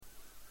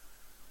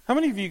How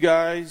many of you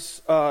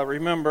guys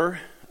remember,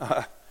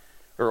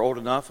 or old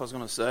enough, I was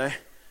going to say,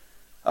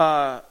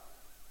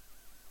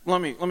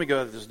 let me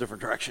go this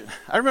different direction.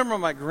 I remember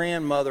my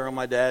grandmother on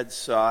my dad's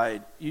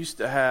side used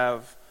to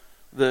have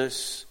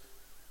this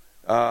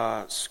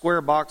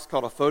square box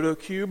called a photo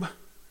cube.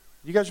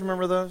 You guys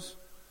remember those?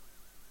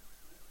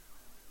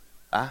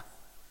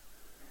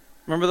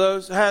 Remember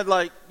those? It had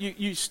like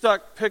you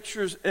stuck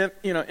pictures in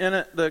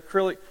it, the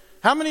acrylic.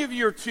 How many of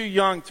you are too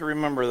young to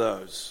remember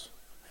those?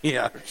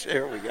 Yeah,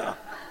 there we go.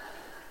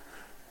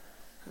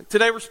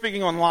 Today we're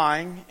speaking on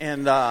lying,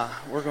 and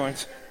we're going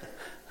to...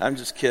 I'm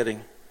just kidding.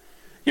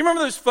 You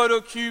remember those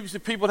photo cubes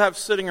that people would have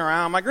sitting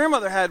around? My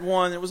grandmother had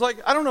one. It was like,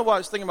 I don't know why I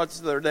was thinking about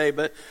this the other day,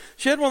 but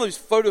she had one of those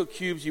photo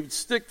cubes you would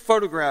stick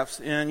photographs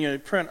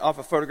in, print off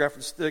a photograph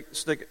and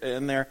stick it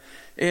in there.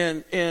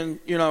 And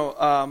you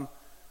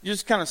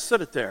just kind of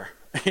sit it there.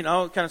 Kind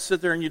of sit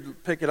there and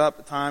you'd pick it up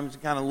at times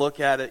and kind of look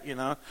at it,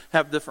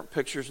 have different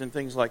pictures and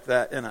things like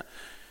that in it.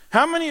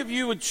 How many of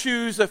you would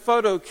choose a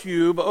photo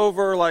cube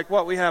over like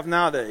what we have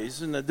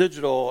nowadays in the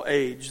digital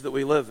age that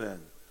we live in?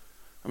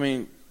 I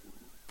mean,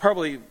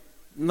 probably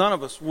none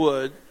of us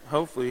would.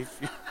 Hopefully, if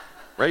you're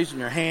raising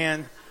your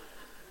hand.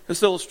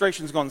 This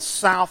illustration's gone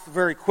south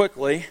very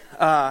quickly.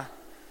 But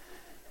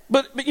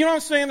you know what I'm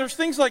saying? There's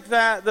things like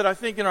that I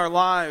think in our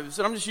lives,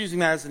 and I'm just using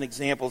that as an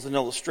example, as an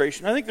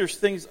illustration. I think there's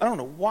things, I don't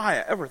know why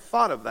I ever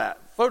thought of that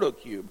photo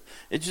cube.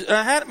 And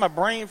I had it in my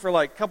brain for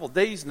like a couple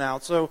days now,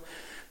 so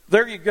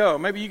there you go.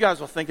 Maybe you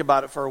guys will think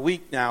about it for a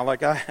week now,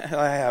 like I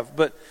have.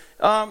 But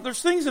there's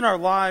things in our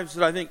lives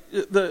that I think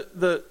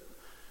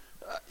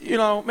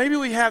maybe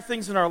we have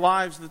things in our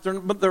lives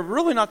but they're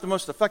really not the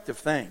most effective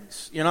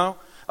things.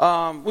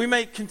 We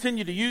may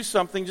continue to use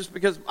something just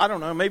because, I don't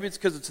know, maybe it's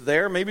because it's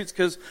there, maybe it's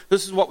because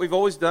this is what we've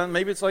always done,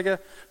 maybe it's like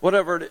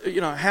whatever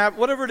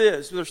it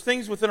is. There's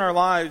things within our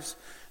lives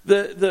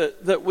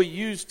that we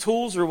use,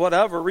 tools or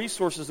whatever,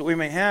 resources that we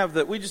may have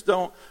that we just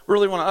don't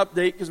really want to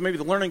update because maybe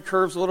the learning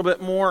curve's a little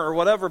bit more or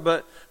whatever,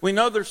 but we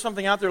know there's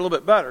something out there a little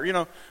bit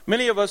better.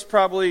 Many of us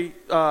probably,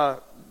 I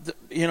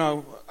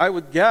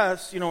would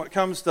guess, when it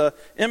comes to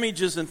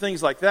images and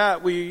things like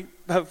that, we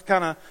have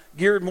kind of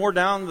geared more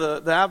down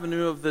the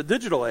avenue of the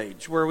digital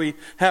age, where we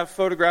have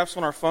photographs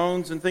on our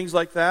phones and things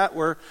like that,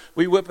 where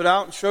we whip it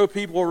out and show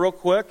people real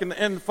quick. And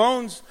the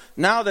phones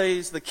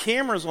nowadays, the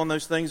cameras on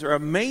those things are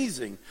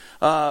amazing,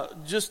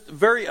 just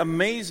very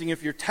amazing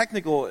if you're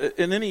technical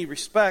in any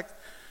respect.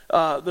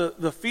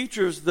 The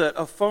features that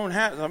a phone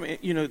has,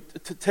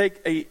 to take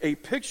a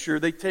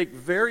picture, they take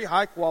very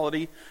high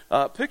quality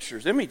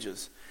pictures,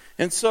 images.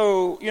 And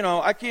so,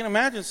 I can't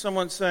imagine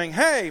someone saying,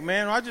 hey,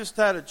 man, I just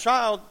had a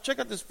child, check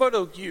out this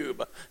photo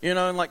cube,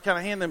 and like kind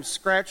of hand them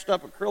scratched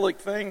up acrylic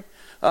thing.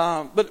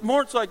 But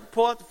more it's like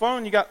pull out the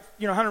phone, you got,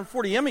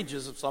 140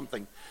 images of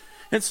something.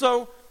 And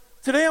so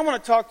today I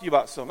want to talk to you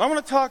about something. I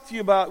want to talk to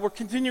you about, we're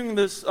continuing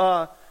this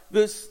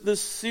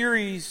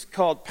series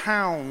called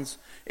Pounds,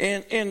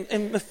 and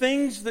the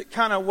things that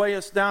kind of weigh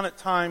us down at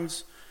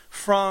times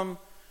from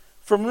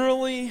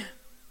really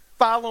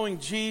following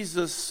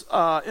Jesus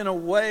in a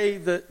way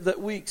that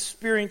we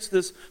experience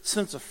this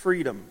sense of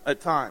freedom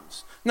at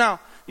times. Now,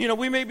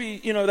 we may be,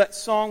 that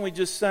song we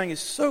just sang is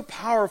so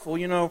powerful,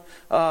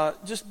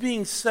 just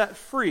being set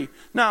free.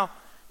 Now,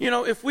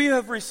 if we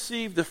have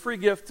received the free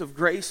gift of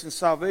grace and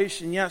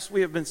salvation, yes,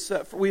 we have been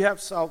set free. We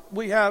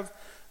have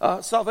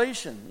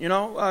salvation.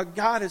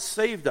 God has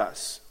saved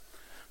us.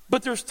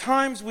 But there's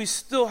times we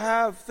still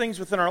have things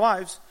within our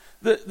lives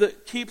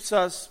that keeps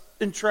us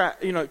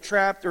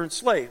trapped or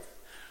enslaved.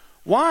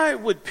 Why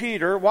would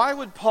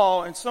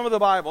Paul, and some of the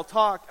Bible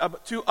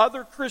talk to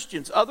other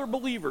Christians, other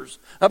believers,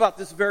 about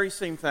this very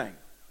same thing?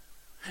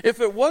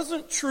 If it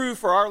wasn't true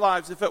for our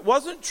lives, if it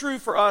wasn't true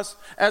for us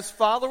as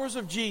followers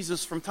of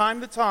Jesus from time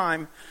to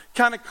time,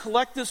 kind of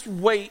collect this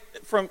weight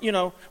from,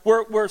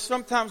 where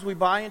sometimes we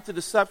buy into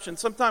deception,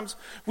 sometimes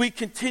we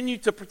continue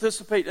to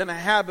participate in a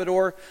habit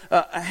or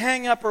a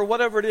hang-up or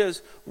whatever it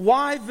is,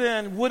 why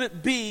then would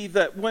it be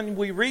that when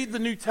we read the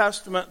New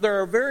Testament,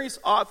 there are various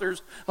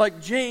authors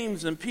like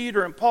James and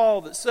Peter and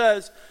Paul that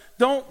says,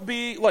 don't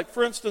be, like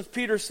for instance,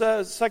 Peter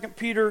says, 2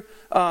 Peter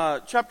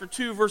chapter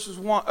 2 verse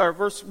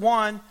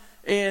 1,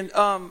 and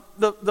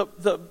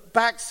the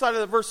back side of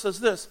the verse says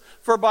this: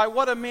 for by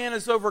what a man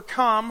is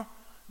overcome,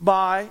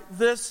 by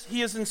this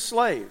he is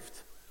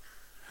enslaved.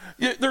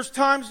 There's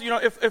times,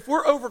 if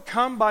we're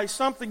overcome by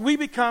something, we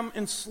become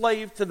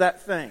enslaved to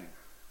that thing.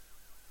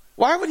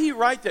 Why would he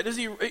write that?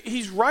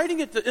 He's writing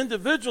it to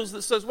individuals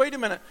that says, wait a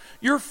minute,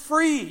 you're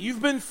free,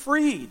 you've been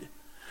freed.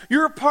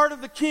 You're a part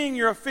of the king.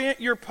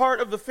 You're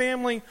part of the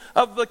family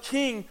of the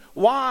king.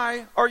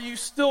 Why are you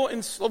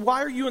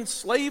why are you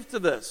enslaved to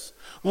this?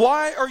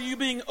 Why are you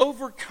being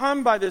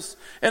overcome by this?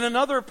 In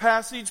another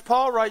passage,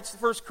 Paul writes to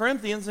 1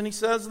 Corinthians, and he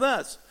says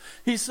this.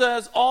 He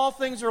says, all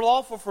things are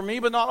lawful for me,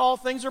 but not all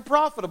things are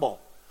profitable.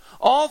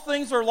 All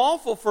things are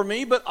lawful for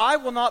me, but I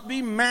will not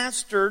be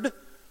mastered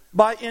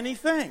by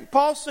anything.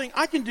 Paul's saying,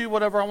 I can do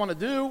whatever I want to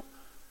do.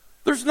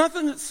 There's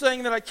nothing that's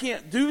saying that I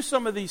can't do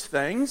some of these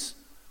things.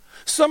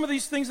 Some of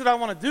these things that I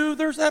want to do,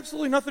 there's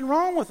absolutely nothing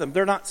wrong with them.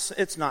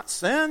 It's not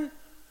sin.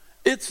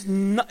 It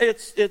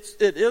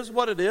is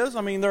what it is.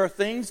 I mean, there are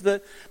things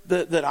that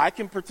I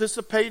can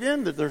participate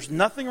in, that there's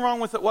nothing wrong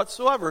with it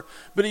whatsoever.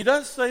 But he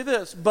does say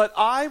this, but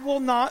I will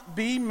not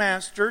be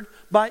mastered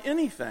by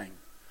anything.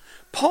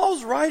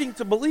 Paul's writing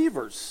to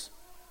believers.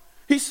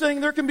 He's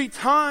saying there can be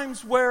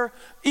times where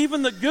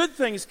even the good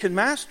things can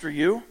master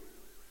you.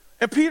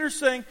 And Peter's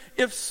saying,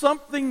 if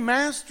something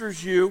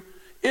masters you,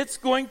 it's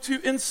going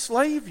to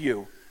enslave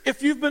you.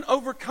 If you've been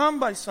overcome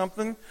by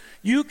something,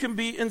 you can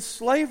be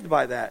enslaved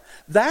by that.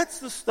 That's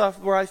the stuff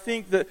where I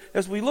think that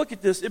as we look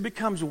at this, it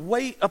becomes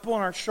weight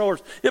upon our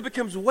shoulders. It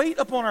becomes weight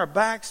upon our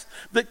backs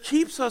that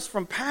keeps us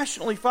from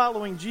passionately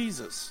following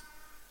Jesus.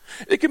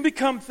 It can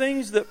become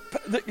things that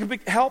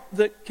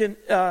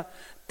can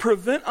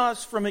prevent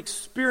us from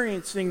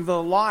experiencing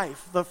the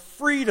life, the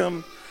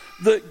freedom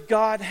that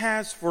God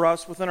has for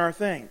us within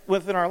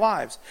our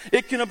lives.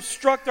 It can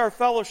obstruct our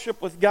fellowship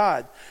with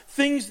God.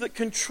 Things that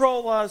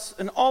control us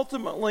and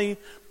ultimately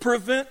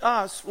prevent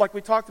us, like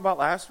we talked about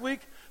last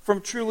week,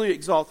 from truly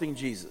exalting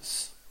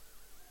Jesus.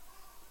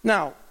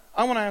 Now,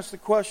 I want to ask the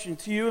question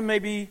to you, and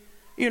maybe,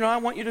 I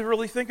want you to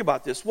really think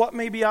about this. What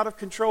may be out of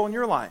control in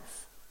your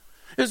life?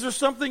 Is there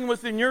something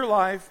within your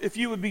life, if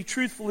you would be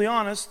truthfully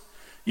honest,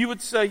 you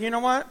would say, you know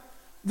what?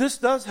 This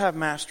does have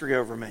mastery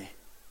over me.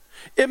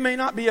 It may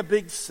not be a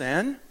big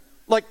sin.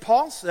 Like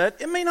Paul said,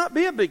 it may not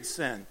be a big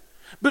sin.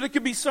 But it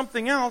could be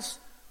something else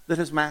that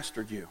has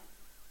mastered you.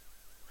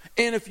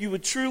 And if you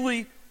would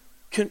truly,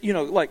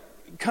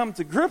 come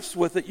to grips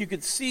with it, you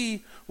could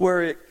see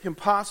where it can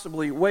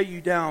possibly weigh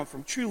you down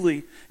from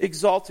truly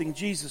exalting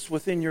Jesus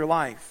within your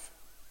life.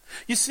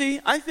 You see,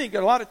 I think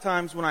a lot of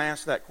times when I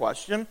ask that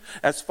question,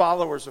 as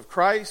followers of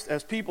Christ,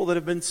 as people that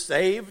have been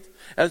saved,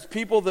 as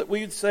people that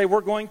we would say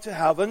we're going to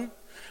heaven,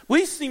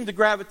 we seem to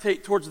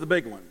gravitate towards the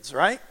big ones,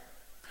 right?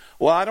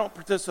 Well, I don't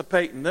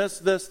participate in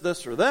this,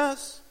 or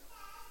this.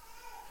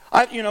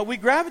 We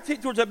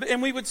gravitate towards that,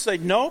 and we would say,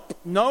 nope,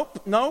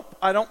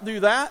 I don't do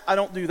that, I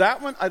don't do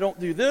that one, I don't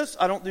do this,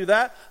 I don't do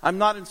that, I'm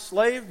not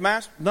enslaved,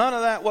 master, none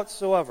of that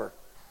whatsoever.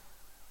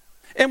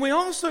 And we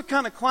also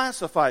kind of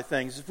classify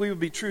things, if we would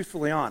be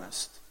truthfully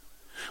honest.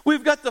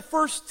 We've got the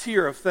first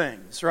tier of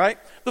things, right?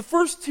 The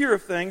first tier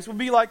of things would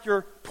be like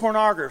your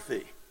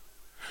pornography,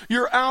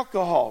 your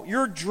alcohol,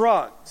 your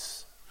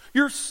drugs,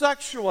 your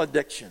sexual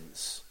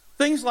addictions,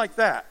 things like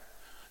that.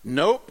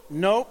 Nope,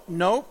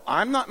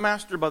 I'm not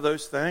mastered by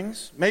those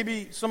things.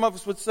 Maybe some of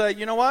us would say,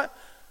 you know what?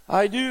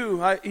 I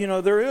do.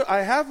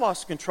 I have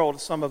lost control to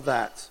some of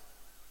that.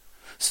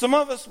 Some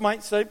of us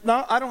might say,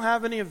 no, I don't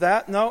have any of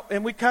that. No,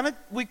 and we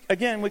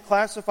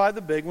classify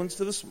the big ones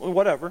to the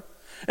whatever.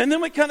 And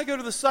then we kind of go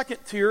to the second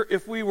tier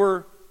if we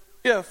go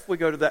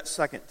to that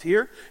second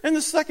tier. And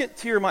the second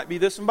tier might be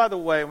this. And by the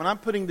way, when I'm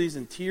putting these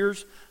in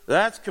tiers,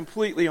 that's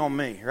completely on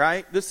me,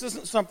 right? This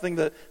isn't something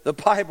that the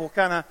Bible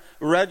kind of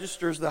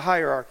registers the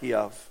hierarchy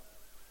of.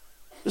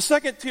 The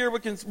second tier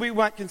we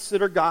might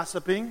consider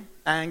gossiping,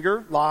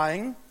 anger,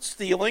 lying,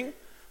 stealing,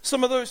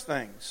 some of those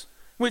things.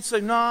 We'd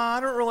say, no,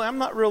 I'm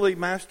not really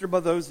mastered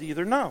by those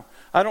either. No,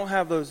 I don't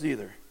have those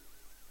either.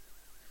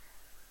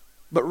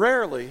 But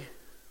rarely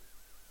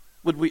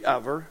would we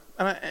ever,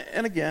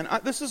 and again,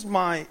 this is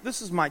my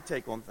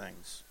take on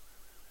things.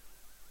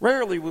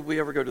 Rarely would we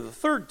ever go to the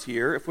third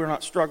tier if we're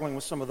not struggling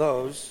with some of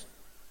those.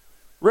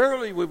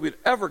 Rarely would we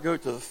ever go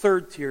to the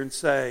third tier and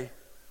say,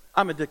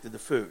 I'm addicted to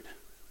food.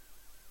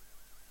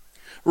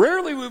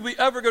 Rarely would we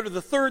ever go to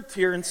the third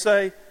tier and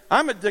say,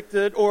 I'm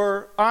addicted,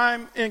 or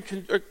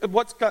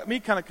what's got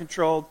me kind of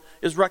controlled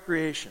is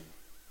recreation,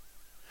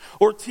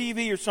 or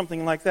TV or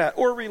something like that,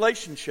 or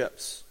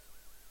relationships.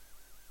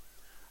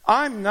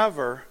 I'm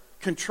never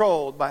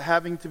controlled by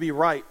having to be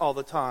right all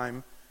the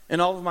time in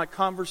all of my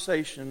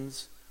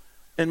conversations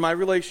and my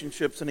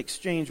relationships and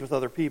exchange with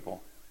other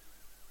people.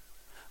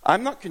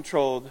 I'm not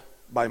controlled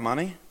by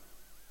money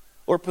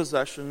or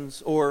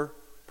possessions or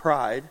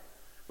pride,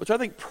 which I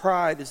think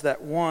pride is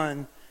that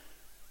one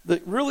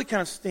that really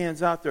kind of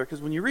stands out there, because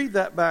when you read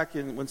that back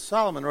when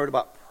Solomon wrote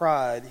about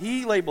pride,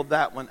 he labeled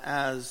that one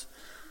as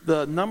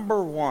the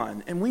number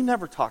one, and we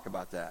never talk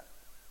about that.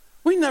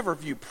 We never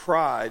view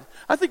pride.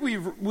 I think we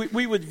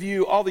would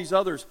view all these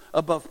others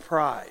above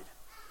pride.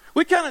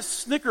 We kind of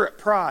snicker at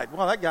pride.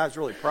 Well, that guy's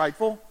really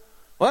prideful.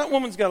 Well, that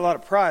woman's got a lot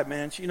of pride,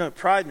 man. She,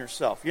 pride in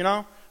herself,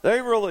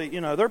 They really,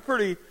 they're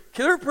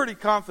pretty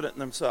confident in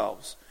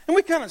themselves. And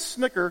we kind of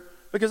snicker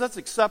because that's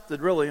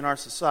accepted really in our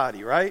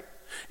society, right?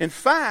 In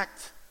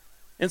fact,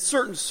 in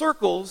certain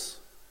circles,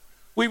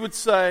 we would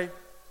say,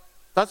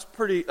 that's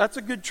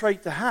a good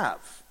trait to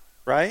have,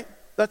 right?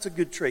 That's a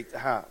good trait to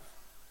have.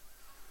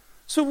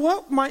 So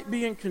what might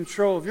be in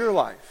control of your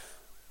life?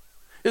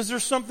 Is there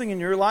something in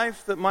your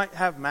life that might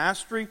have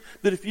mastery,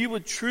 that if you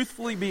would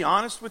truthfully be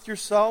honest with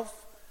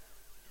yourself,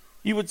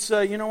 you would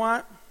say, you know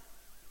what?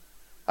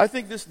 I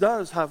think this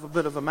does have a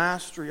bit of a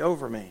mastery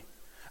over me.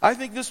 I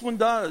think this one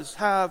does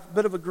have a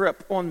bit of a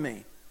grip on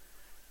me.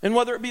 And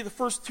whether it be the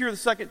first tier or the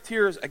second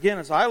tier, again,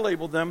 as I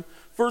labeled them,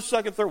 first,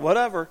 second, third,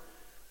 whatever,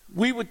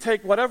 we would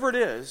take whatever it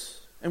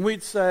is and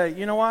we'd say,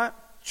 you know what?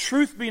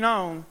 Truth be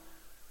known,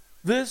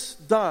 this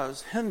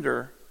does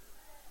hinder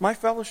my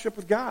fellowship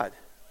with God.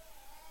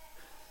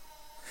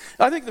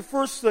 I think the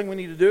first thing we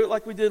need to do,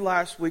 like we did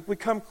last week, we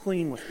come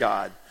clean with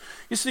God.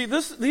 You see,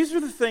 these are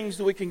the things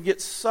that we can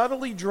get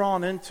subtly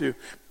drawn into.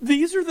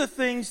 These are the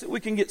things that we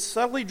can get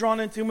subtly drawn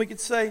into, and we could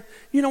say,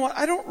 you know what,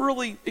 I don't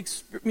really,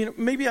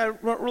 maybe I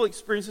don't really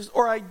experience this,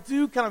 or I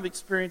do kind of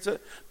experience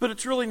it, but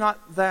it's really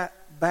not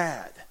that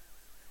bad.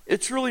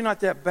 It's really not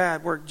that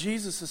bad, where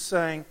Jesus is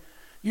saying,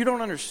 you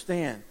don't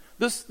understand.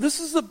 This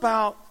is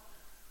about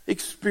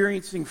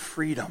experiencing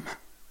freedom.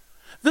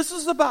 This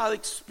is about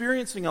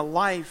experiencing a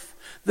life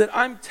that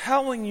I'm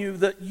telling you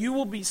that you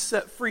will be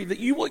set free, that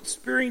you will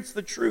experience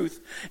the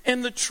truth,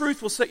 and the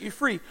truth will set you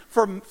free.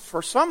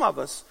 For some of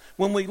us,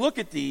 when we look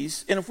at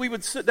these, and if we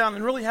would sit down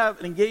and really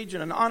engage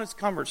in an honest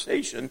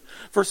conversation,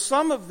 for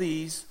some of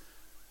these,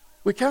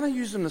 we kind of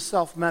use them to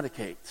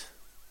self-medicate.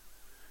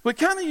 We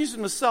kind of use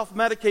them to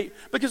self-medicate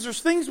because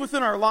there's things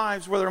within our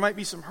lives where there might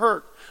be some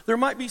hurt, there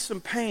might be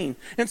some pain.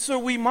 And so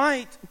we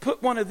might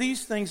put one of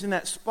these things in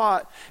that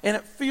spot and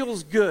it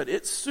feels good.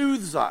 It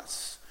soothes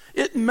us.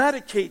 It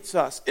medicates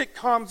us. It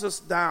calms us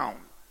down.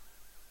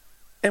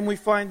 And we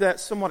find that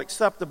somewhat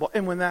acceptable.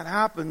 And when that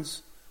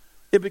happens,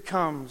 it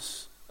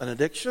becomes an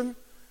addiction.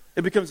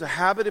 It becomes a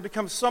habit. It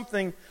becomes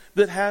something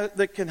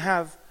that can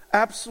have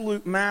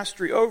absolute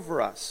mastery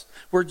over us.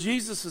 Where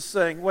Jesus is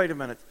saying, wait a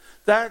minute,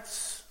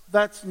 that's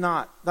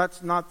not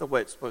the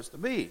way it's supposed to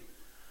be.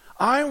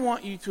 I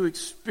want you to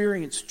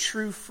experience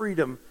true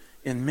freedom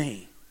in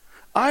me.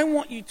 I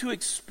want you to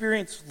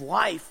experience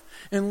life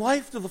and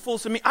life to the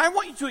fullest in me. I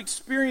want you to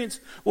experience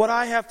what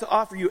I have to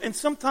offer you. And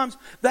sometimes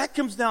that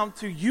comes down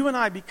to you and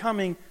I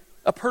becoming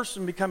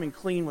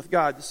clean with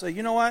God. To say,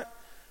 you know what?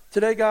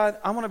 Today, God,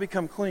 I want to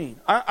become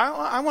clean.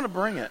 I want to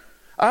bring it.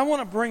 I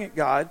want to bring it,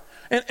 God.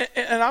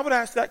 And I would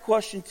ask that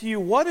question to you.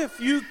 What if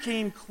you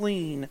came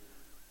clean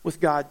with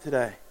God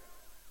today?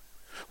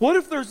 What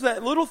if there's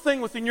that little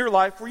thing within your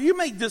life where you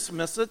may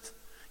dismiss it?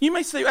 You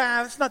may say,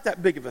 it's not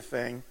that big of a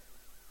thing.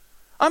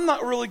 I'm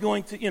not really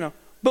going to,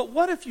 But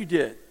what if you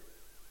did?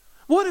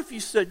 What if you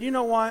said, you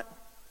know what?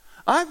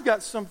 I've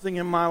got something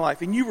in my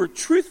life, and you were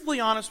truthfully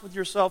honest with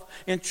yourself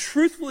and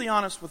truthfully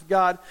honest with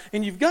God,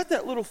 and you've got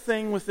that little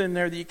thing within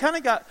there that you kind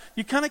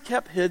of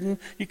kept hidden,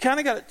 you kind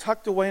of got it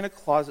tucked away in a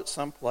closet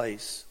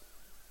someplace.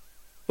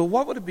 But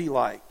what would it be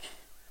like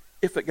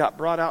if it got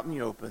brought out in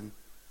the open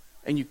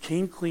and you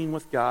came clean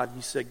with God and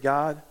you said,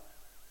 God,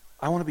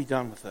 I want to be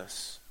done with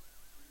this.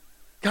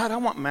 God, I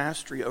want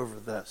mastery over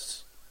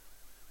this.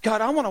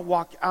 God, I want to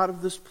walk out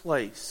of this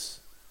place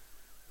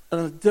in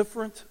a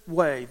different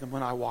way than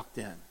when I walked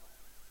in.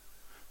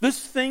 This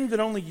thing that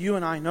only you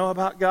and I know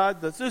about,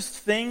 God, this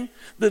thing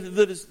that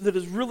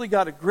has really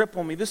got a grip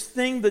on me, this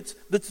thing that's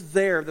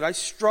there that I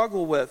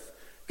struggle with,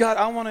 God,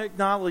 I want to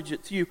acknowledge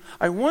it to you.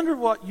 I wonder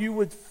what you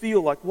would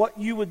feel like, what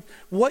you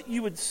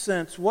would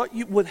sense, what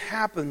would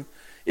happen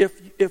if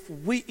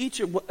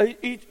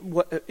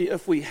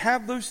we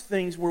have those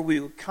things where we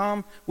would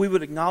come, we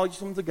would acknowledge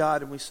them to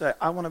God, and we say,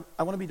 I want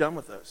to be done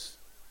with this.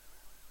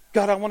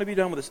 God, I want to be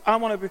done with this. I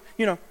want to be,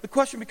 the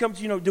question becomes,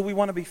 do we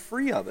want to be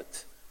free of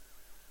it?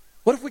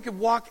 What if we could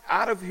walk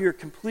out of here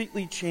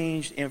completely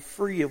changed and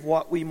free of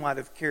what we might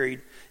have carried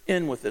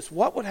in with us?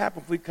 What would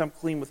happen if we come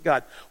clean with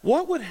God?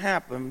 What would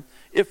happen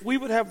if we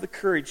would have the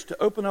courage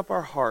to open up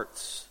our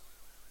hearts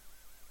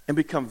and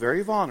become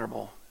very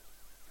vulnerable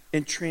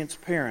and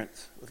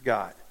transparent with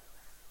God?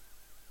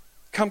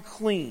 Come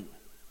clean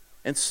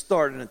and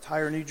start an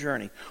entire new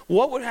journey.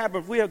 What would happen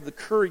if we had the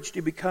courage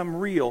to become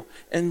real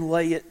and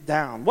lay it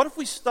down? What if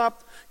we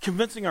stopped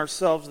convincing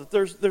ourselves that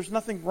there's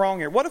nothing wrong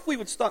here? What if we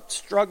would stop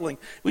struggling?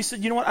 We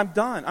said, you know what, I'm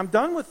done. I'm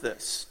done with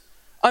this.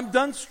 I'm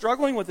done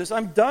struggling with this.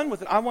 I'm done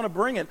with it. I want to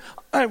bring it.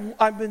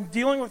 I've been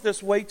dealing with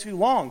this way too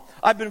long.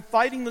 I've been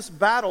fighting this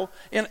battle,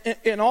 and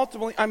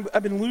ultimately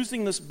I've been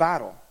losing this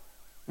battle.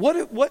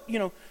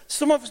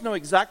 Some of us know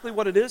exactly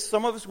what it is.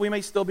 Some of us, we may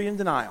still be in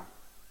denial.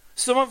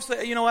 Some of us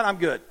say, you know what, I'm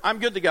good. I'm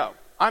good to go.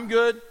 I'm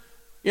good.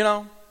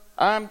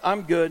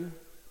 I'm good.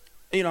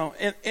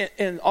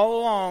 And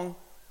all along,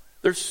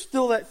 there's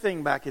still that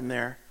thing back in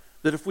there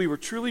that if we were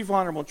truly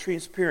vulnerable and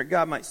transparent,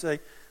 God might say,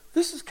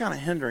 this is kind of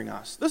hindering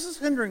us. This is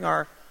hindering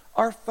our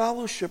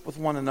fellowship with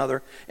one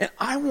another. And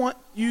I want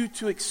you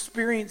to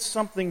experience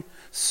something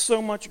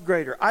so much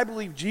greater. I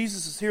believe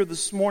Jesus is here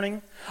this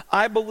morning.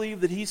 I believe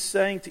that he's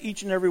saying to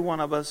each and every one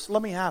of us,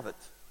 let me have it.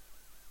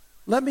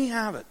 Let me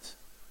have it.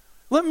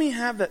 Let me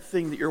have that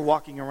thing that you're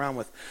walking around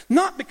with.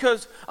 Not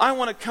because I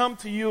want to come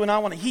to you and I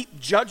want to heap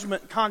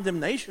judgment and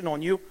condemnation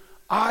on you.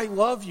 I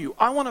love you.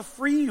 I want to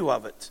free you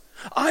of it.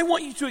 I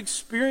want you to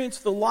experience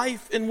the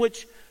life in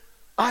which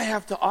I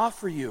have to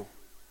offer you.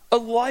 A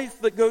life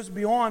that goes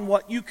beyond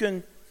what you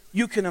can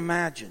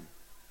imagine.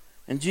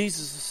 And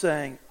Jesus is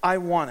saying, I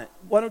want it.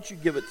 Why don't you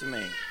give it to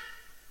me?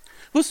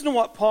 Listen to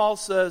what Paul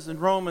says in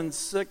Romans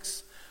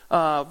 6,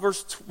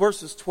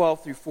 verses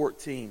 12 through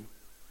 14.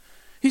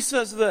 He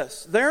says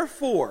this,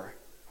 therefore,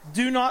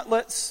 do not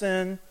let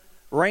sin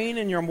reign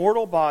in your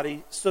mortal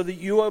body so that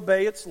you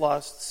obey its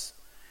lusts,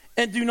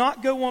 and do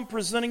not go on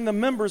presenting the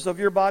members of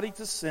your body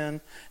to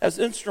sin as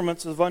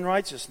instruments of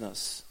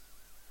unrighteousness.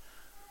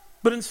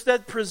 But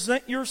instead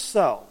present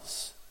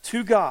yourselves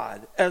to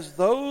God as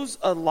those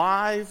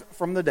alive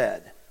from the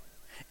dead,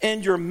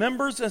 and your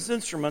members as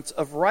instruments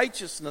of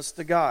righteousness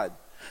to God.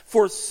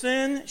 For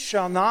sin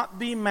shall not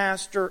be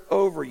master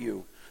over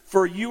you,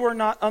 for you are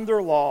not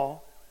under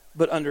law,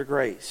 but under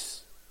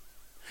grace.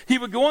 He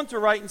would go on to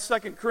write in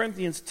 2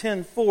 Corinthians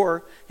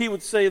 10:4, he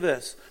would say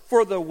this,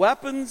 for the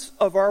weapons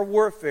of our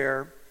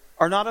warfare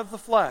are not of the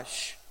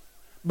flesh,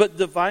 but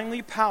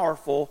divinely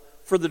powerful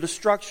for the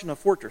destruction of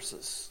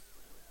fortresses.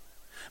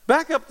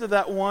 Back up to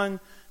that one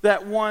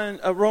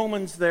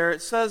Romans there,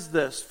 it says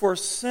this, for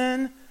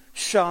sin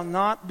shall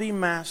not be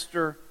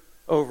master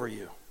over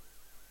you.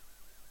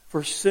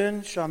 For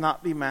sin shall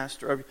not be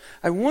master over you.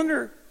 I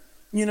wonder,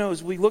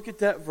 as we look at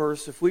that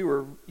verse, if we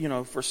were,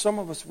 for some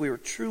of us, we were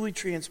truly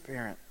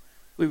transparent,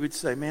 we would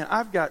say, man,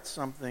 I've got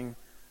something,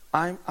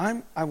 I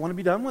want to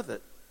be done with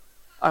it.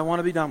 I want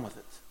to be done with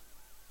it.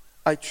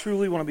 I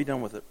truly want to be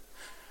done with it.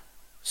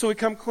 So we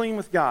come clean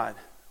with God.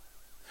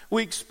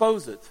 We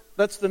expose it.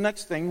 That's the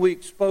next thing, we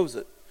expose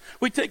it.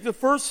 We take the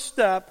first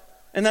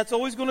step, and that's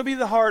always going to be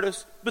the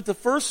hardest, but the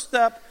first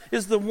step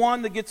is the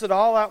one that gets it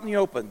all out in the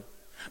open.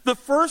 The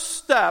first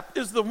step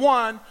is the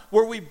one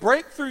where we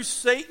break through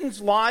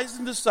Satan's lies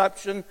and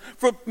deception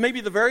for maybe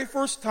the very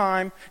first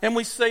time, and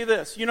we say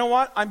this, you know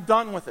what? I'm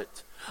done with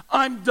it.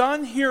 I'm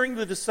done hearing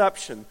the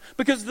deception.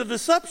 Because the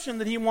deception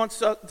that he wants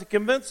to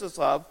convince us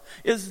of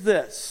is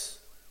this.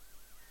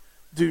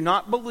 Do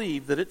not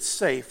believe that it's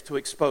safe to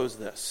expose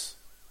this.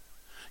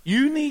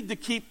 You need to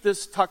keep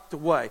this tucked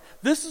away.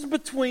 This is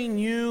between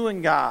you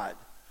and God.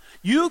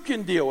 You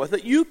can deal with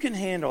it. You can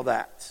handle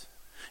that.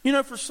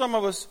 For some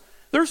of us,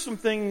 there's some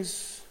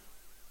things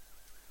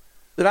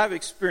that I've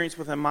experienced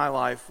within my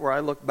life where I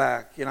look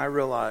back and I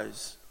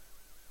realize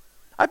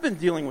I've been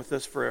dealing with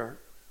this for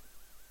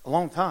a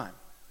long time.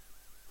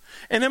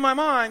 And in my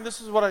mind,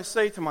 this is what I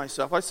say to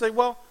myself. I say,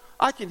 well,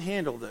 I can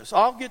handle this.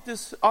 I'll get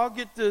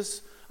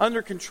this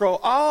under control.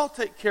 I'll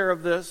take care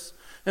of this.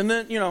 And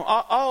then,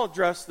 I'll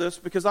address this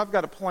because I've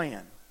got a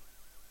plan.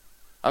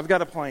 I've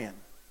got a plan.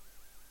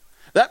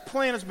 That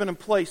plan has been in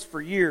place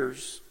for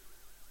years,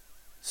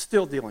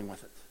 still dealing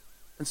with it.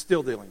 And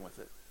still dealing with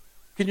it.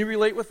 Can you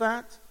relate with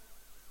that?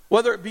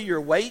 Whether it be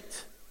your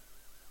weight,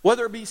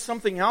 whether it be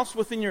something else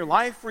within your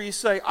life where you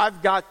say,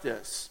 I've got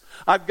this.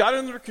 I've got it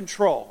under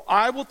control.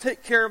 I will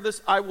take care of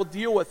this. I will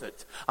deal with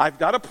it. I've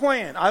got a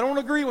plan. I don't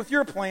agree with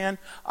your plan.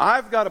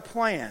 I've got a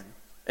plan.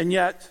 And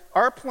yet,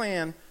 our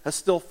plan has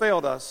still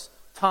failed us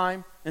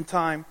time and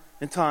time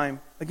and time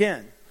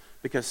again.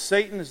 Because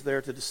Satan is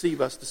there to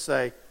deceive us, to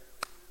say,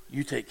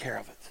 you take care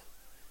of it.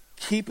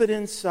 Keep it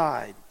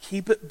inside.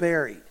 Keep it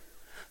buried.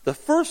 The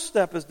first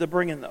step is to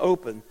bring it in the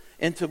open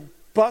and to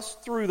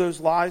bust through those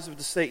lies of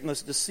the Satan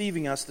that's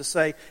deceiving us, to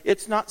say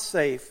it's not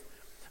safe,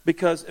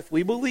 because if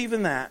we believe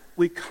in that,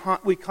 we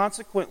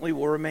consequently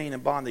will remain in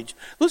bondage.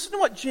 Listen to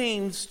what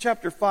James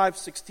chapter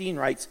 5:16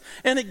 writes.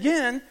 And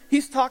again,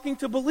 he's talking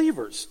to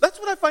believers. That's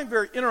what I find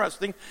very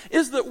interesting,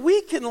 is that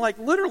we can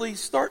literally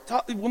start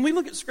talking, when we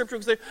look at Scripture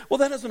and say, well,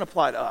 that doesn't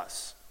apply to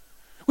us.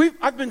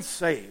 I've been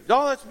saved.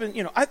 All that's been,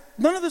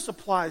 none of this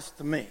applies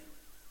to me.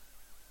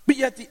 But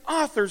yet the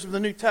authors of the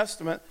New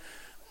Testament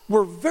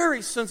were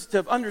very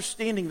sensitive,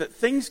 understanding that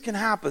things can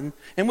happen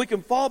and we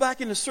can fall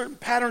back into certain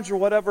patterns or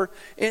whatever,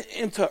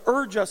 and to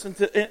urge us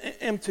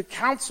and to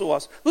counsel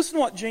us. Listen to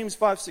what James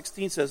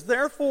 5:16 says.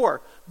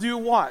 Therefore, do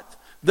what?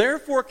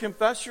 Therefore,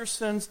 confess your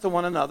sins to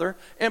one another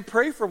and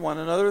pray for one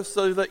another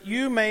so that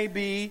you may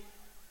be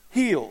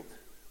healed.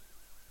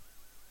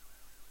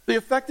 The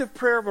effective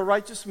prayer of a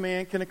righteous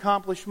man can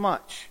accomplish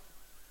much.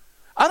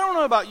 I don't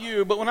know about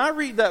you, but when I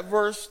read that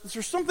verse,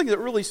 there's something that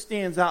really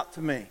stands out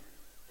to me.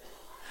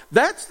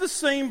 That's the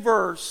same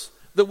verse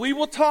that we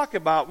will talk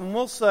about when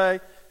we'll say,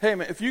 hey,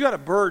 man, if you got a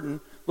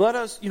burden, let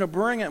us,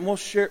 bring it and we'll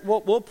share,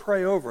 we'll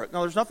pray over it.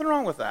 Now, there's nothing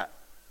wrong with that.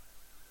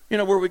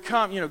 Where we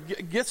come,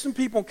 get some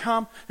people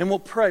come and we'll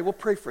pray. We'll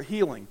pray for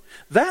healing.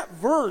 That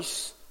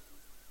verse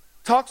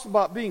talks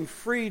about being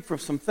freed from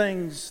some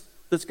things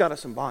that's got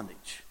us in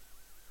bondage.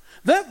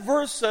 That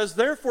verse says,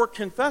 therefore,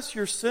 confess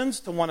your sins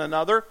to one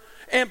another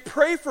and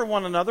pray for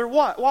one another.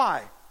 What?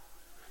 Why?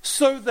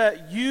 So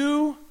that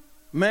you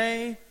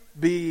may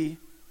be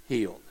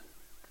healed.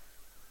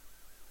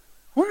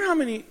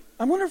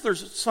 I wonder if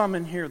there's some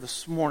in here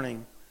this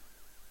morning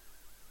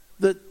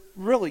that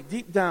really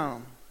deep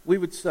down we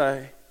would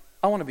say,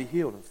 I want to be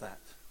healed of that.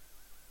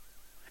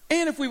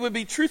 And if we would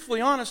be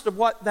truthfully honest of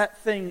what that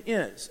thing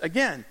is.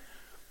 Again,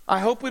 I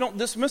hope we don't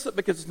dismiss it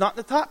because it's not in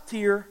the top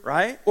tier,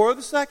 right? Or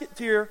the second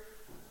tier.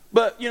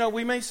 But,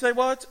 we may say,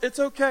 well, it's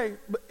okay.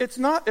 But it's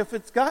not, if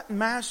it's got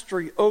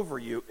mastery over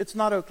you, it's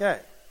not okay.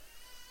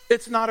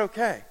 It's not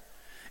okay.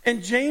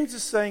 And James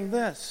is saying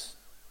this,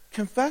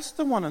 confess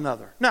to one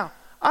another. Now,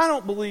 I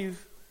don't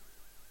believe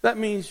that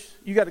means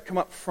you got to come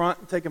up front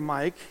and take a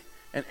mic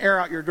and air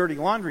out your dirty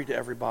laundry to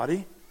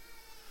everybody.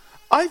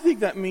 I think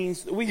that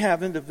means that we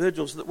have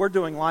individuals that we're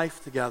doing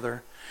life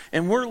together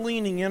and we're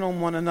leaning in on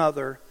one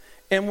another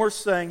and we're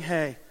saying,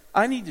 hey,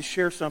 I need to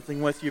share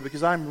something with you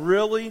because I'm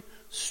really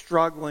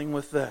struggling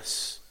with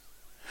this.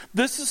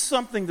 This is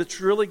something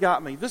that's really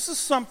got me. This is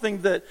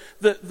something that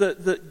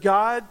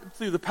God,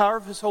 through the power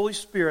of His Holy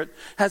Spirit,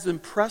 has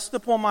impressed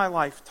upon my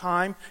life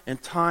time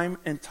and time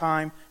and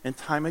time and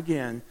time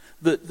again.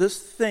 That this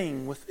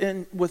thing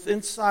within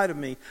inside of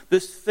me,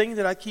 this thing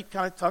that I keep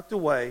kind of tucked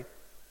away,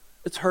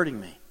 it's hurting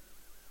me.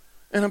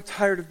 And I'm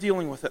tired of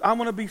dealing with it. I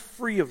want to be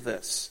free of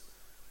this.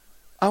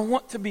 I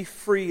want to be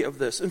free of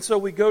this. And so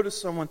we go to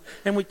someone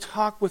and we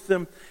talk with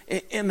them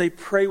and they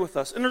pray with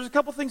us. And there's a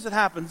couple things that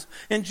happens.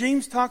 And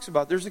James talks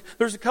about there's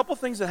a couple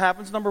things that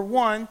happens. Number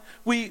one,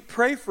 we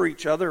pray for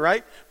each other,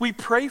 right? We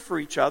pray for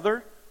each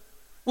other.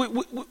 We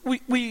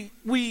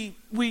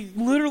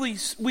literally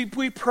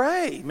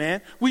pray,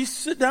 man. We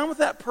sit down with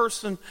that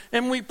person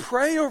and we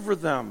pray over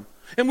them.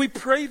 And we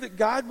pray that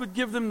God would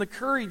give them the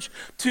courage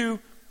to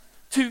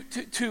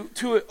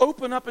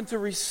open up and to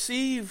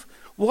receive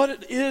what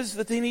it is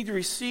that they need to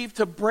receive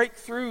to break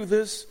through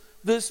this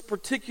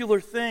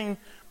particular thing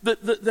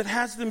that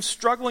has them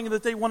struggling and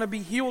that they want to be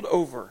healed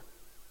over.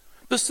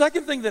 The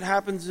second thing that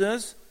happens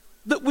is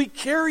that we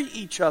carry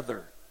each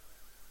other.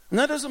 And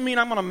that doesn't mean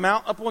I'm going to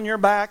mount up on your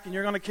back and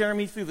you're going to carry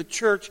me through the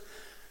church.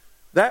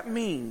 That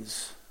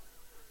means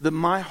that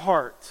my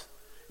heart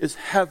is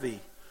heavy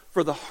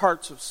for the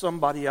hearts of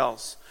somebody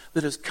else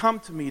that has come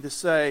to me to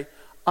say,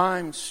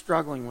 I'm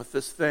struggling with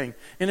this thing,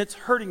 and it's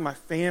hurting my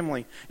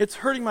family. It's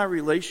hurting my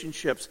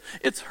relationships.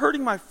 It's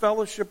hurting my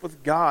fellowship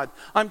with God.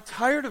 I'm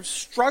tired of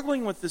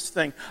struggling with this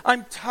thing.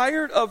 I'm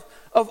tired of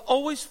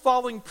always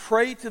falling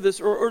prey to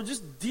this or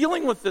just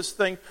dealing with this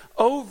thing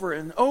over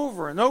and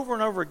over and over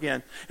and over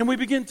again. And we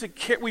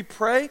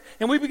pray,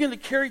 and we begin to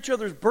carry each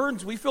other's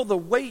burdens. We feel the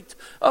weight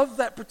of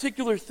that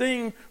particular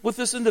thing with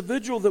this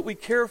individual that we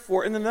care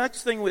for. And the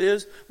next thing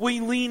is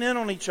we lean in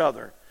on each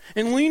other.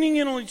 And leaning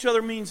in on each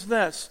other means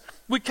this.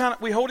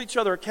 We hold each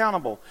other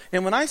accountable.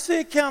 And when I say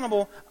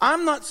accountable,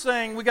 I'm not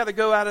saying we got to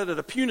go at it in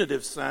a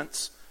punitive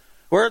sense,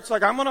 where it's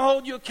like, I'm going to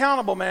hold you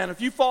accountable, man.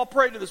 If you fall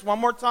prey to this one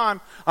more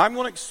time, I'm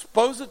going to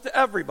expose it to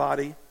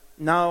everybody.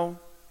 No.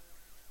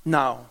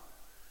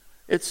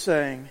 It's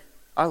saying,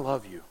 I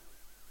love you.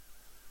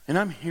 And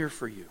I'm here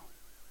for you.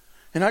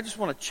 And I just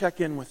want to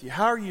check in with you.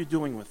 How are you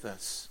doing with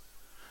this?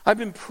 I've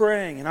been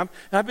praying, and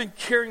I've been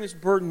carrying this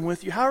burden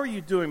with you. How are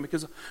you doing?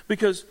 Because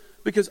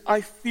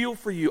I feel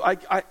for you.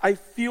 I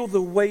feel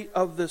the weight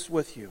of this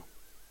with you.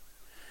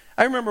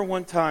 I remember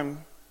one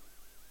time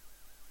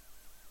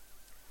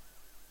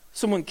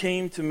someone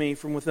came to me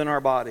from within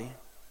our body.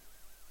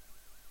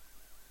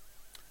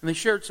 And they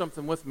shared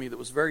something with me that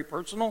was very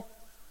personal,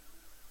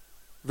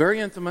 very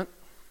intimate,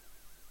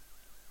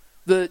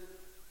 that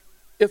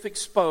if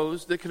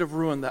exposed, that could have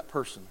ruined that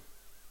person.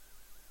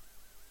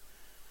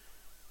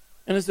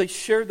 And as they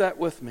shared that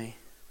with me,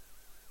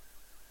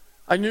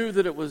 I knew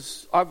that it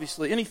was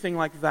obviously anything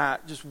like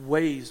that just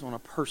weighs on a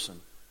person.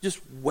 Just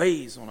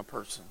weighs on a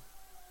person.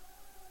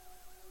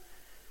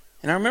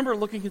 And I remember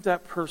looking at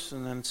that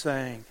person and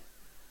saying,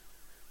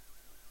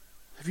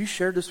 have you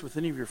shared this with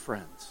any of your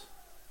friends?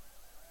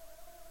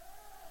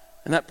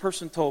 And that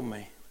person told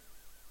me,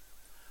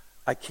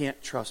 I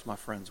can't trust my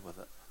friends with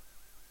it.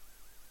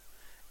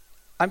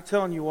 I'm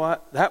telling you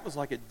what, that was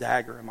like a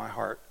dagger in my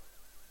heart.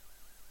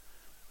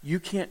 You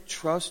can't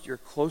trust your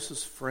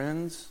closest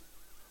friends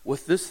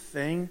with this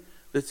thing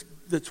that's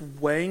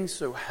weighing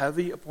so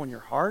heavy upon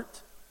your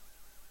heart?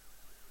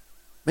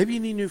 Maybe you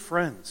need new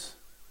friends.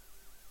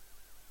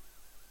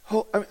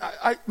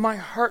 My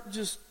heart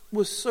just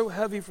was so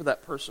heavy for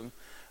that person.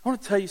 I want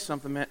to tell you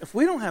something, man. If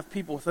we don't have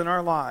people within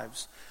our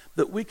lives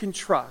that we can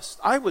trust,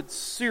 I would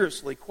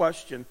seriously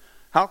question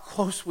how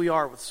close we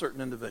are with certain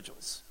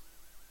individuals.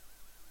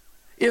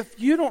 If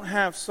you don't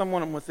have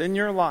someone within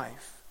your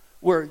life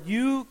where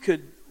you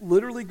could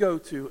literally go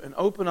to and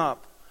open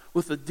up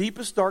with the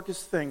deepest,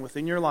 darkest thing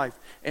within your life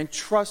and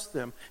trust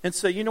them and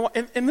say, you know what,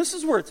 and this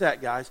is where it's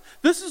at, guys.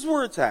 This is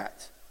where it's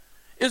at.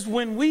 Is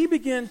when we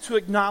begin to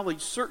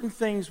acknowledge certain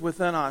things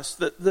within us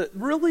that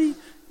really,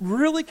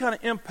 really kind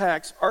of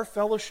impacts our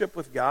fellowship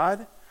with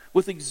God,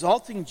 with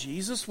exalting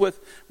Jesus, with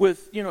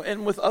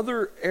and with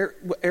other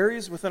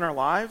areas within our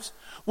lives,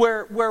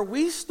 where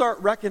we start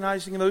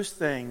recognizing those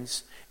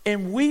things,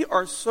 and we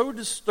are so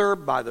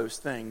disturbed by those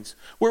things,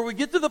 where we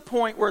get to the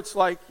point where it's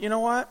like, you know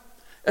what?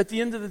 At the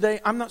end of the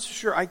day, I'm not so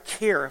sure I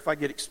care if I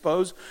get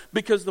exposed,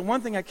 because the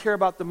one thing I care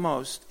about the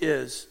most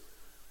is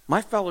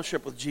my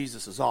fellowship with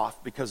Jesus is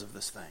off because of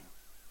this thing.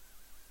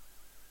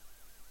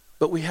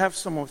 But we have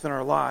someone within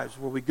our lives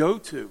where we go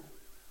to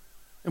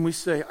and we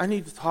say, I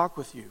need to talk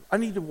with you. I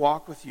need to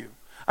walk with you.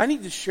 I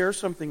need to share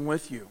something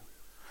with you.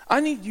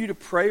 I need you to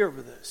pray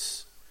over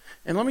this.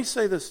 And let me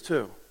say this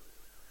too.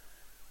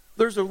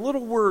 There's a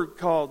little word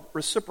called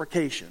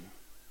reciprocation.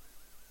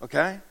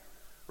 Okay?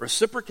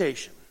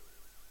 Reciprocation.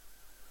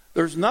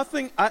 There's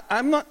nothing,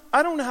 I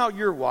don't know how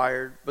you're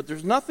wired, but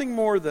there's nothing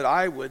more that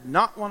I would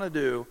not want to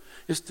do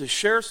is to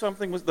share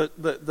something with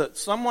that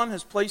someone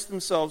has placed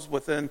themselves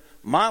within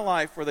my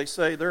life where they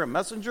say they're a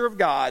messenger of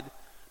God,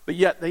 but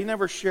yet they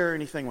never share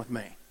anything with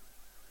me.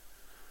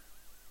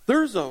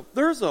 There's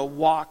a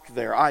walk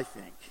there, I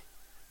think.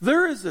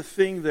 There is a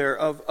thing there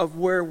of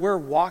where we're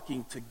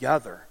walking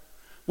together,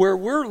 where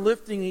we're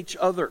lifting each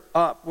other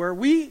up, where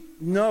we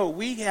know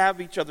we have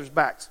each other's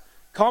backs.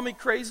 Call me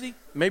crazy,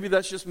 maybe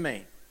that's just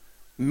me.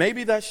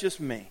 Maybe that's just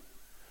me.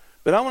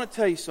 But I want to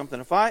tell you something.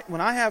 When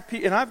I have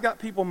and I've got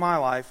people in my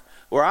life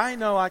where I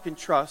know I can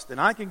trust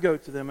and I can go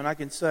to them and I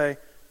can say,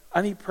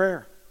 I need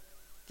prayer.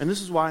 And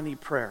this is why I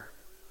need prayer.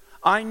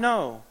 I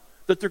know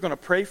that they're going to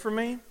pray for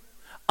me.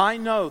 I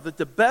know that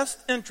the best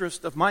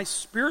interest of my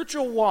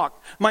spiritual walk,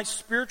 my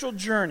spiritual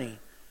journey,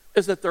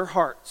 is at their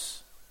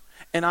hearts.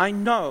 And I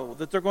know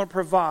that they're going to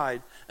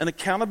provide an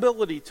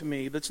accountability to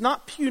me that's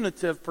not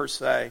punitive per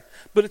se,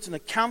 but it's an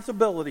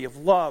accountability of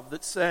love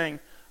that's saying,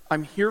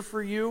 I'm here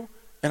for you,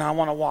 and I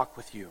want to walk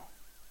with you.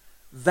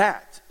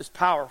 That is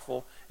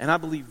powerful, and I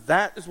believe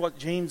that is what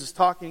James is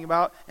talking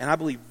about, and I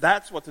believe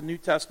that's what the New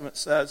Testament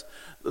says,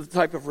 the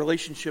type of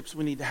relationships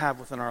we need to have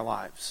within our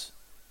lives.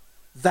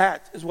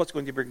 That is what's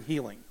going to bring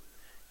healing.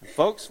 And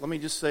folks, let me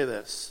just say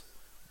this.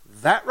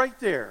 That right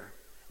there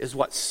is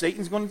what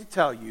Satan's going to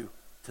tell you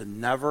to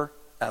never,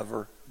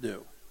 ever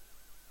do.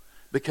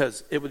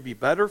 Because it would be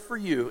better for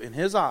you, in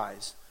his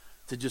eyes,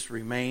 to just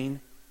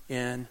remain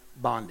in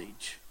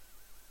bondage.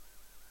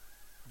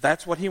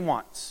 That's what he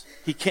wants.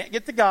 He can't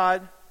get to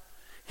God.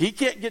 He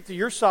can't get to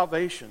your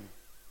salvation.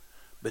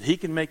 But he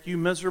can make you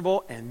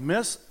miserable and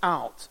miss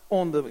out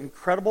on the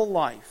incredible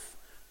life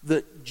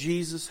that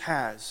Jesus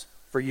has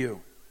for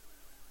you.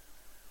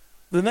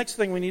 The next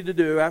thing we need to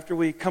do after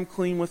we come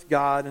clean with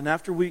God and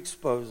after we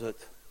expose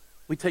it,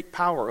 we take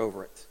power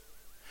over it.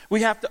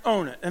 We have to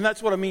own it. And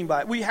that's what I mean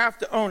by it. We have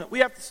to own it. We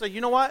have to say,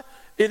 you know what?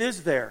 It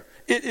is there.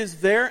 It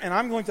is there, and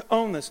I'm going to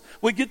own this.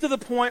 We get to the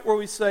point where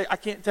we say, I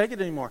can't take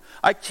it anymore.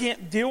 I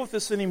can't deal with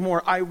this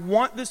anymore. I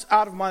want this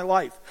out of my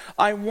life.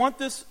 I want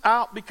this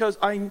out because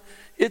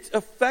it's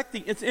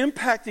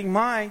impacting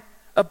my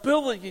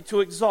ability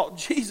to exalt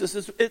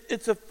Jesus.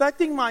 It's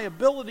affecting my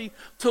ability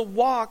to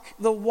walk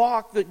the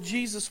walk that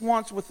Jesus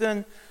wants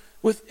within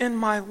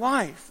my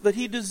life, that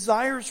he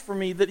desires for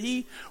me, that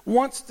he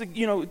wants to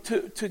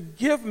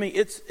give me.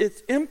 It's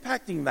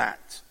impacting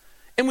that.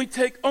 And we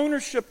take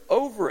ownership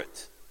over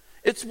it.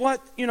 It's what,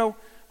 it's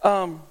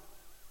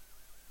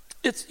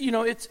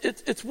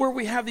where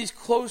we have these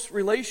close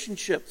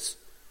relationships.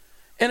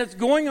 And it's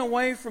going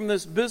away from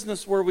this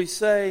business where we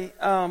say,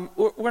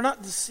 we're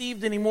not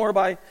deceived anymore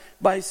by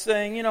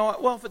saying,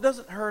 if it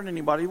doesn't hurt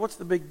anybody, what's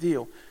the big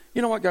deal?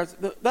 You know what, guys?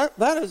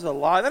 That is a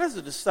lie. That is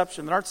a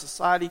deception that our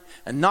society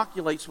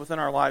inoculates within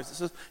our lives. It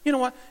says, you know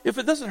what? If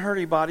it doesn't hurt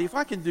anybody, if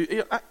I can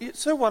do,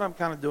 so what? I'm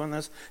kind of doing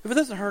this. If it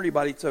doesn't hurt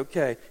anybody, it's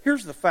okay.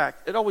 Here's the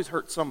fact: it always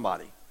hurts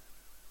somebody.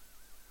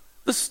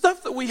 The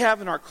stuff that we have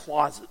in our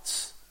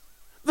closets,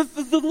 the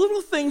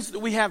little things that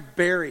we have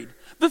buried,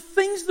 the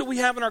things that we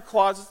have in our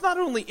closets not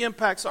only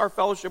impacts our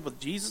fellowship with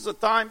Jesus at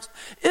times,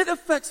 it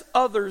affects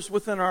others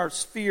within our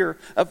sphere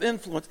of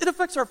influence. It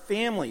affects our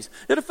families.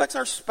 It affects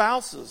our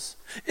spouses.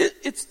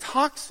 It's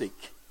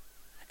toxic.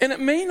 And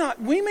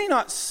we may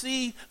not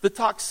see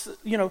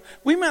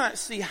we may not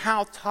see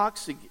how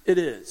toxic it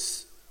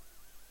is,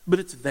 but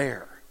it's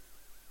there.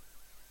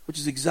 Which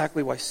is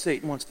exactly why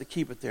Satan wants to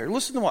keep it there.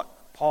 Listen to what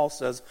Paul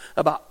says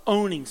about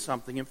owning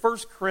something. In 1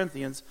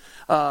 Corinthians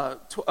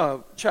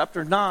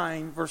chapter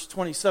 9, verse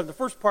 27, the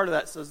first part of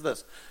that says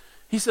this.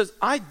 He says,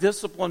 I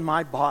discipline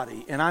my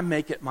body and I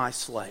make it my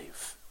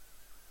slave.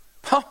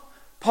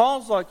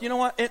 Paul's like, you know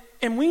what?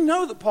 And we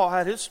know that Paul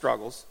had his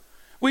struggles.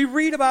 We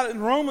read about it in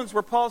Romans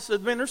where Paul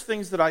said, man, there's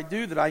things that I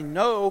do that I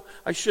know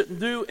I shouldn't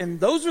do, and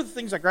those are the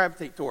things I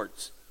gravitate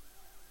towards.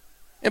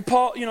 And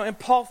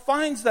Paul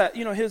finds that,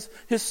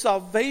 his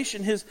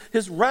salvation, his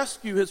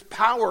rescue, his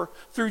power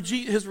through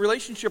his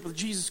relationship with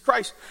Jesus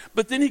Christ.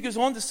 But then he goes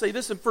on to say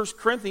this in 1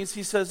 Corinthians.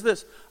 He says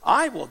this,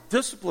 I will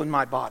discipline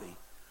my body.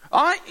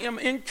 I am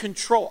in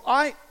control.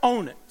 I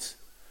own it.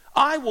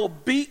 I will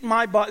beat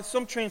my body.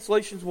 Some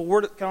translations will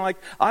word it kind of like,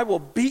 I will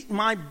beat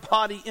my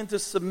body into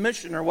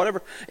submission or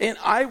whatever. And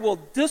I will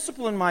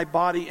discipline my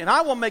body and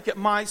I will make it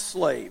my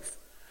slave.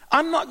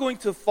 I'm not going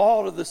to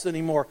fall to this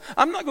anymore.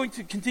 I'm not going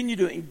to continue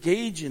to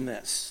engage in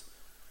this.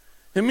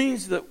 It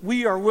means that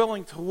we are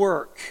willing to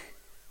work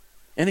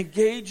and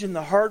engage in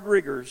the hard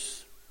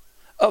rigors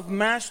of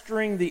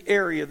mastering the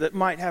area that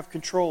might have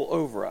control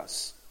over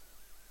us.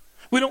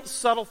 We don't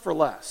settle for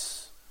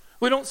less.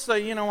 We don't say,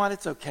 you know what,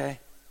 it's okay.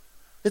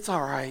 It's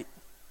all right.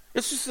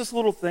 It's just this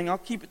little thing. I'll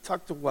keep it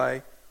tucked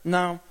away.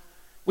 No.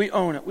 We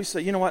own it. We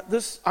say, you know what,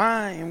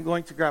 I am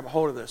going to grab a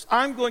hold of this.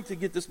 I'm going to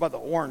get this by the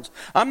horns.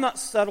 I'm not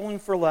settling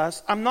for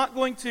less. I'm not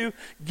going to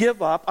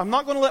give up. I'm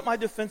not going to let my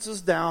defenses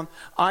down.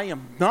 I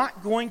am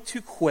not going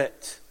to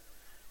quit.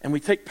 And we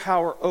take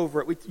power over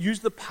it. We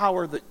use the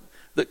power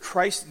that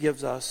Christ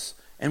gives us,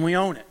 and we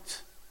own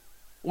it.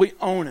 We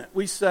own it.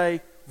 We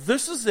say,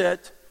 this is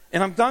it,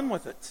 and I'm done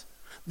with it.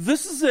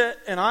 This is it,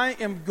 and I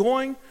am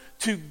going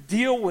to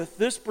deal with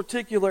this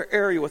particular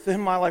area within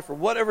my life, or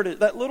whatever it is,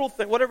 that little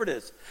thing, whatever it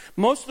is.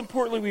 Most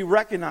importantly, we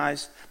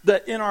recognize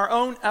that in our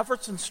own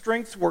efforts and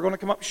strengths, we're going to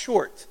come up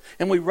short.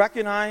 And we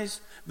recognize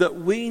that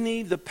we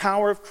need the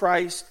power of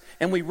Christ,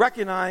 and we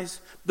recognize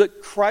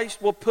that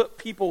Christ will put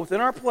people within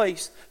our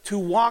place to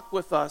walk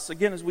with us.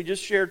 Again, as we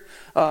just shared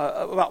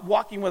about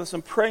walking with us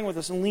and praying with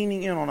us and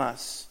leaning in on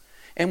us.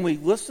 And we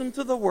listen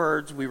to the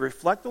words, we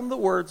reflect on the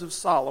words of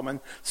Solomon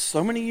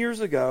so many years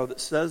ago that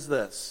says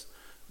this: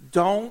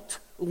 don't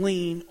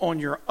lean on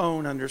your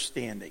own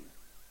understanding.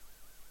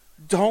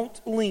 Don't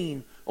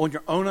lean on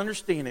your own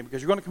understanding,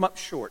 because you're going to come up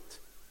short.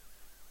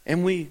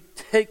 And we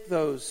take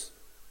those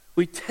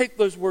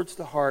words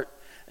to heart,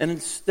 and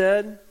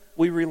instead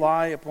we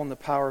rely upon the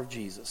power of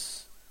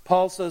Jesus.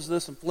 Paul says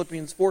this in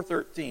Philippians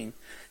 4:13.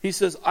 He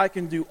says, I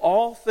can do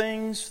all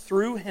things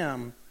through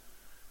him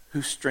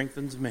who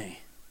strengthens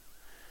me.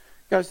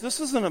 Guys, this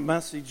isn't a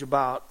message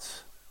about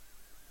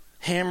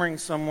hammering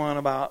someone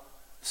about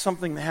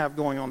something they have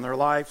going on in their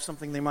life,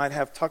 something they might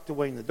have tucked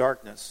away in the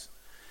darkness.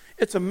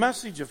 It's a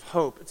message of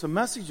hope. It's a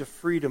message of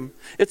freedom.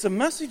 It's a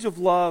message of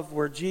love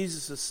where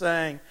Jesus is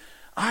saying,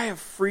 I have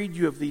freed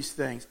you of these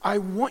things. I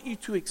want you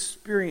to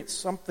experience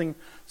something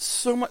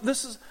so much.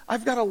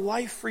 I've got a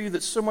life for you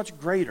that's so much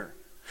greater.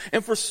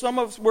 And for some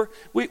of us,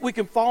 we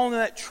can fall into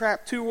that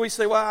trap too, where we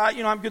say, well,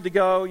 I'm good to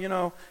go,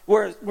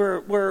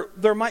 where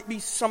there might be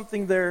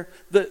something there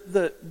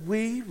that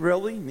we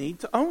really need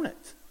to own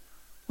it.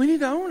 We need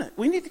to own it.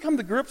 We need to come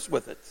to grips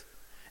with it.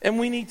 And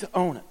we need to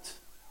own it.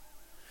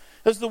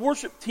 As the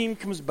worship team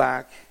comes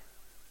back,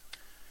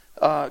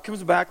 and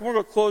we're going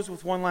to close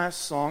with one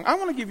last song, I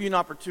want to give you an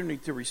opportunity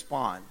to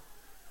respond.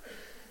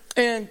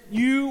 And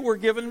you were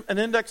given an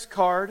index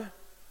card,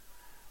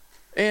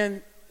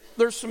 and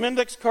there's some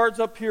index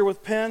cards up here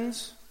with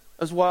pens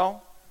as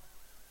well.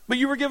 But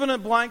you were given a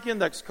blank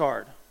index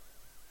card.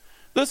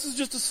 This is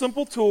just a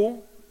simple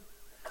tool.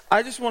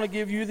 I just want to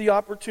give you the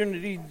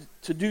opportunity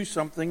to do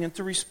something and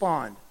to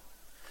respond.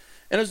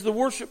 And as the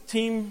worship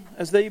team,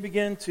 as they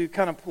begin to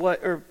kind of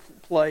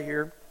play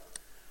here,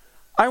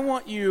 I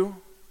want you,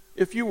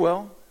 if you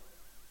will,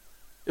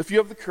 if you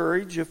have the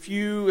courage, if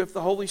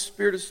the Holy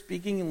Spirit is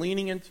speaking and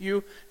leaning into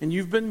you and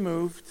you've been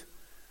moved,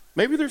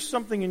 maybe there's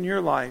something in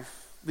your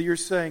life that you're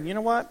saying, you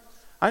know what?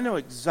 I know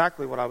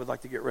exactly what I would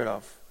like to get rid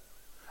of.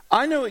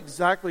 I know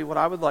exactly what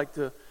I would like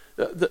to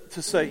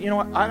say, you know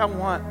what? I don't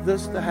want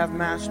this to have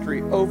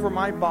mastery over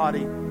my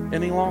body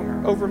any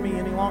longer, over me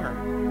any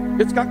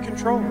longer. It's got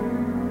control.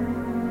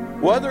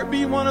 Whether it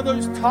be one of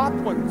those top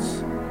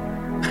ones,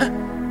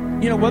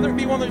 whether it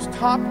be one of those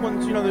top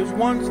ones, those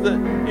ones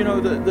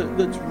that,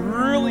 that's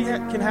really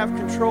can have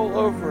control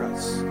over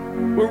us,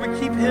 where we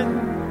keep hidden.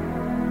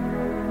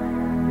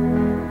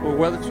 Or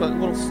whether it's a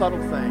little subtle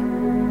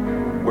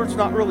thing, where it's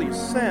not really a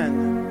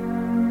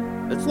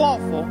sin, it's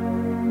lawful,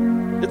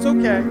 it's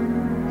okay,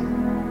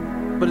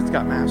 but it's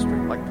got mastery.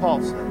 Like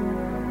Paul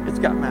said, it's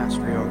got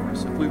mastery over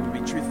us, if we would be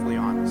truthfully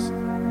honest.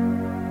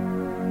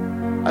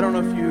 I don't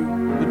know if you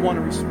would want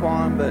to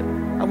respond, but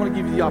I want to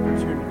give you the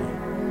opportunity.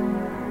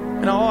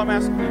 And all I'm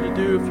asking you to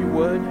do, if you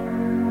would,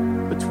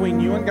 between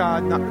you and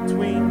God, not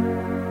between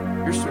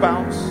your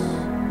spouse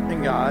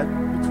and God,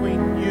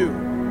 between you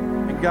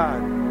and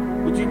God,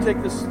 would you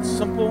take this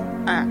simple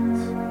act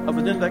of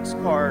an index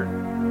card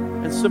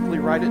and simply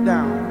write it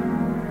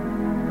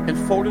down and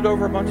fold it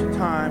over a bunch of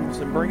times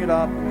and bring it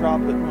up and drop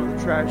it in one of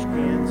the trash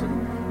cans?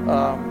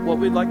 And what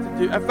we'd like to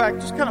do, in fact,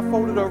 just kind of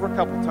fold it over a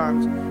couple of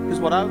times, because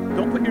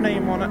don't put your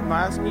name on it. I'm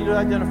not asking you to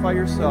identify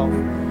yourself.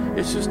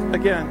 It's just,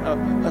 again,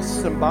 a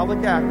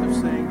symbolic act of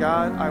saying,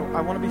 God,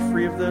 I want to be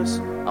free of this.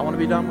 I want to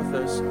be done with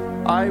this.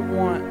 I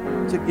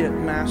want to get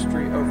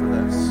mastery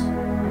over this.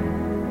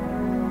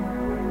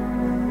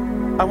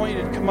 I want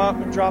you to come up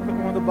and drop it in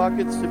one of the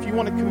buckets. If you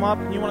want to come up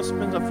and you want to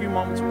spend a few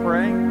moments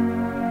praying,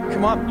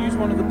 come up, use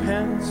one of the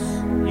pens,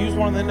 use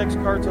one of the index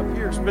cards up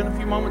here, spend a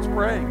few moments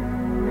praying.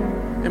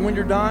 And when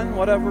you're done,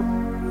 whatever,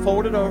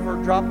 fold it over,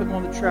 drop it in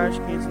one of the trash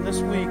cans. And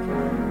this week,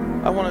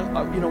 I want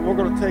to, we're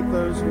going to take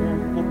those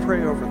and we'll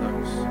pray over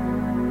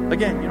those.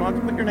 Again, you don't have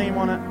to put your name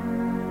on it.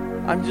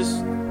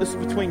 This is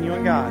between you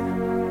and God.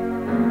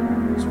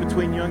 It's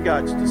between you and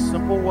God. Just a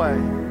simple way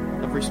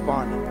of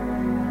responding.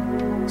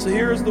 So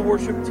here is the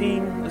worship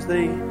team as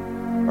they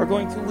are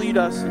going to lead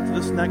us into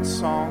this next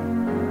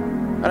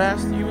song. I'd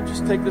ask that you would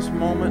just take this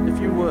moment, if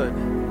you would,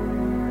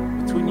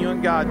 between you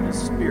and God and His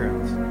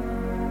Spirit,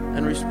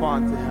 and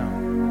respond to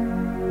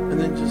Him. And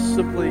then just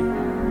simply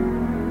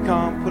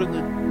come, put it in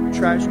the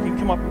trash can,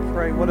 come up and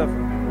pray, whatever.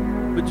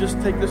 But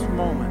just take this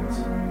moment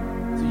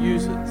to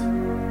use it,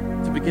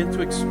 to begin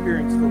to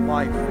experience the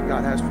life that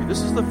God has for you.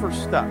 This is the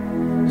first step,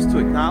 is to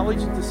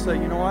acknowledge and to say,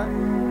 you know what?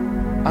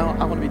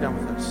 I want to be done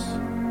with this.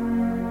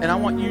 And I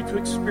want you to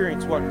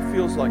experience what it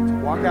feels like to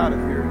walk out of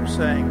here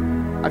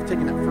saying, I've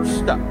taken that first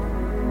step,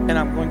 and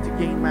I'm going to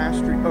gain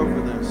mastery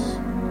over this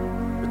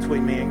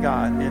between me and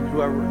God and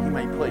whoever He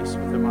may place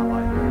within my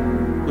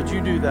life. Would you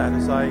do that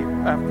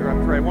after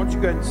I pray? Why don't you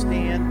go ahead and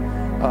stand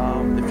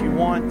if you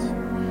want.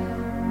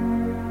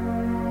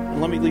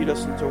 Let me lead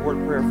us into a word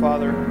of prayer.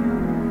 Father,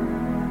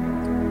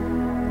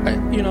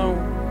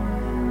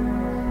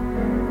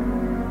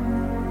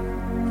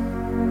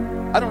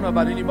 I don't know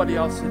about anybody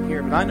else in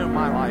here, but I know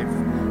my life.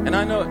 And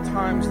I know at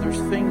times there's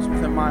things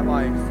within my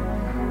life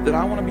that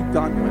I want to be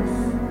done with.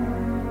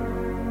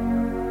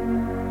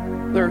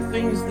 There are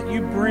things that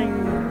you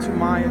bring to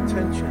my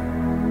attention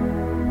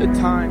at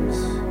times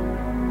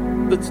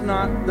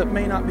that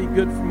may not be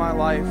good for my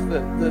life,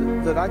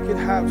 that I could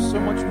have so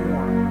much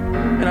more.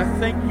 And I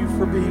thank you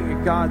for being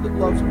a God that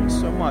loves me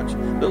so much,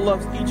 that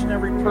loves each and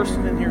every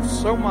person in here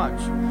so much,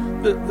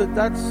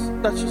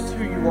 that's just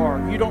who you are.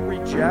 You don't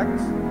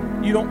reject.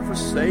 You don't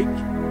forsake.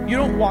 You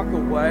don't walk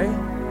away.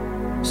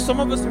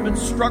 Some of us have been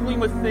struggling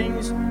with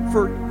things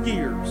for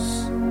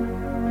years.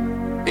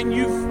 And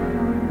you've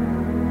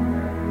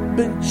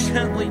been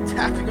gently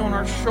tapping on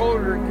our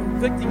shoulder and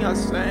convicting us,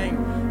 saying,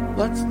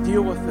 let's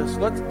deal with this.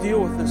 Let's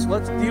deal with this.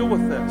 Let's deal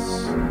with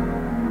this.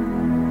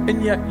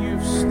 And yet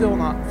you've still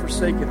not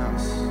forsaken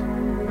us.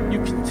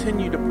 You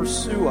continue to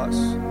pursue us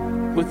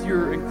with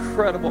your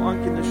incredible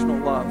unconditional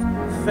love.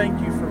 Thank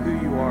you for who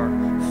you are.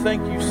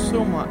 Thank you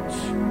so much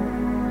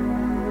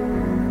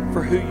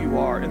for who you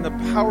are and the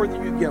power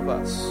that you give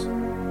us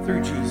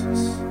through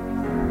Jesus.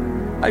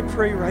 I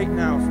pray right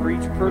now for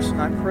each person.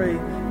 I pray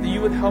that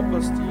you would help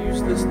us to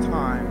use this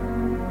time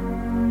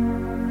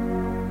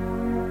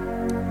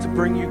to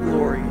bring you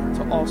glory and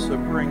to also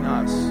bring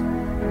us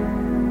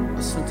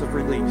a sense of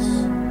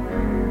release,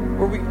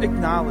 where we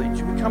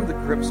acknowledge, we come to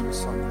grips with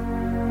something.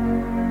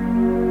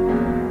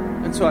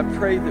 And so I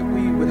pray that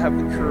we would have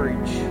the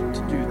courage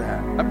to do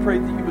that. I pray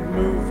that you would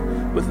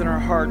move within our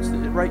hearts,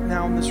 that right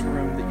now in this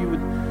room, that you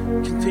would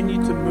continue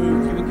to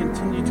move, you would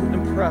continue to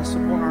impress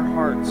upon our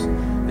hearts,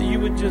 that you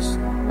would just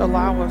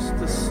allow us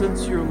to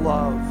sense your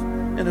love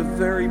in a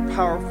very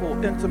powerful,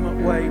 intimate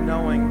way,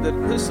 knowing that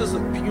this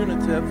isn't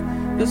punitive,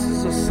 this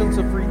is a sense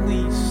of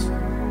release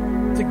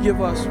to give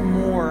us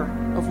more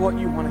of what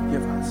you want to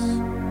give us.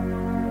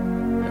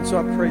 And so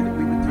I pray that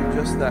we would do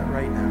just that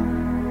right now.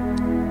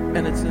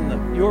 And it's in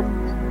your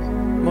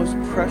most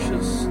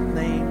precious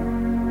name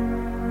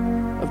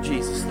of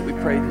Jesus that we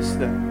pray these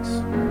things.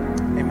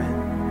 Amen.